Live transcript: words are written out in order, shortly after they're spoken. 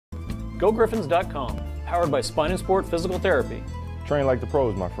GoGriffons.com, powered by Spine and Sport Physical Therapy. Train like the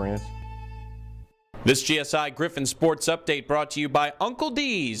pros, my friends. This GSI Griffon Sports Update brought to you by Uncle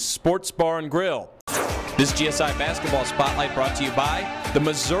D's Sports Bar and Grill. This GSI Basketball Spotlight brought to you by the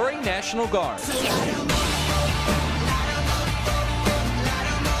Missouri National Guard.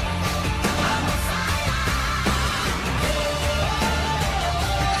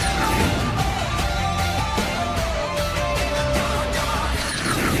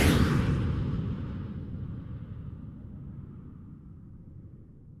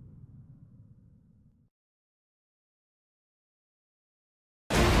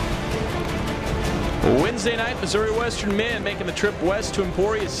 Wednesday night, Missouri Western men making the trip west to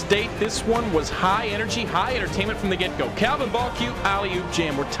Emporia State. This one was high energy, high entertainment from the get-go. Calvin Ballcue, alley-oop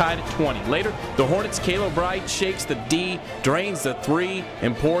jam. We're tied at 20. Later, the Hornets' Caleb Wright shakes the D, drains the 3.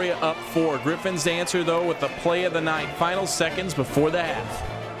 Emporia up 4. Griffons answer, though, with the play of the night. Final seconds before the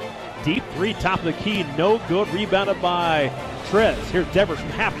half. Deep 3, top of the key, no good. Rebounded by Trez. Here's Devers from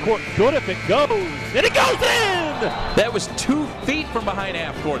half court. Good if it goes. And it goes in! That was 2 feet from behind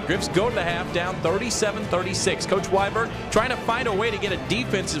half court. Griffs go to the half down 37-36. Coach Weiberg trying to find a way to get a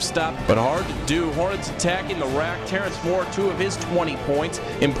defensive stop, but hard to do. Hornets attacking the rack. Terrence Moore, 2 of his 20 points.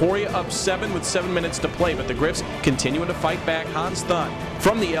 Emporia up 7 with 7 minutes to play, but the Griffs continuing to fight back. Hans Thun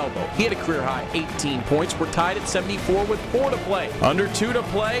from the elbow. He had a career high 18 points. We're tied at 74 with 4 to play. Under 2 to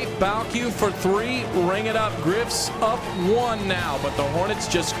play. Ballcue for 3. Ring it up. Griffs up 1 now, but the Hornets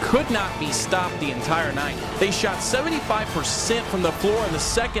just could not be stopped the entire night. They shot 75% from the floor in the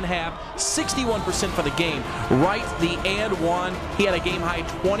second half, 61% for the game. Wright, the and one. He had a game-high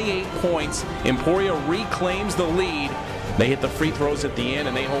 28 points. Emporia reclaims the lead. They hit the free throws at the end,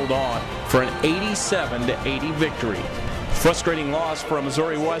 and they hold on for an 87-80 victory. Frustrating loss for a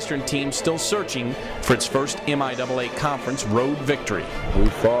Missouri Western team still searching for its first MIAA Conference road victory. We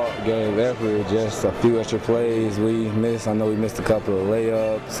fought, gave effort, just a few extra plays we missed. I know we missed a couple of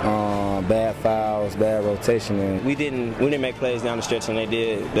layups, bad fouls, bad rotation. And we didn't make plays down the stretch, and they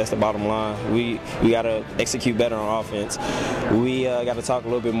did. That's the bottom line. We got to execute better on offense. We got to talk a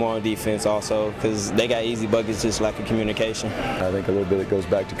little bit more on defense also, because they got easy buckets, just lack of communication. I think a little bit it goes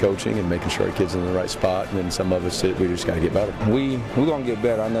back to coaching and making sure our kids in the right spot, and then some of us, we just got to get better. We're going to get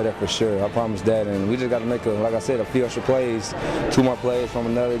better, I know that for sure. I promise that, and we just got to make, like I said, a few extra plays, 2 more plays from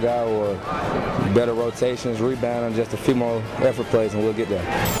another guy, or better rotations, rebounding, just a few more effort plays, and we'll get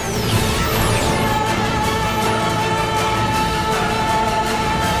there.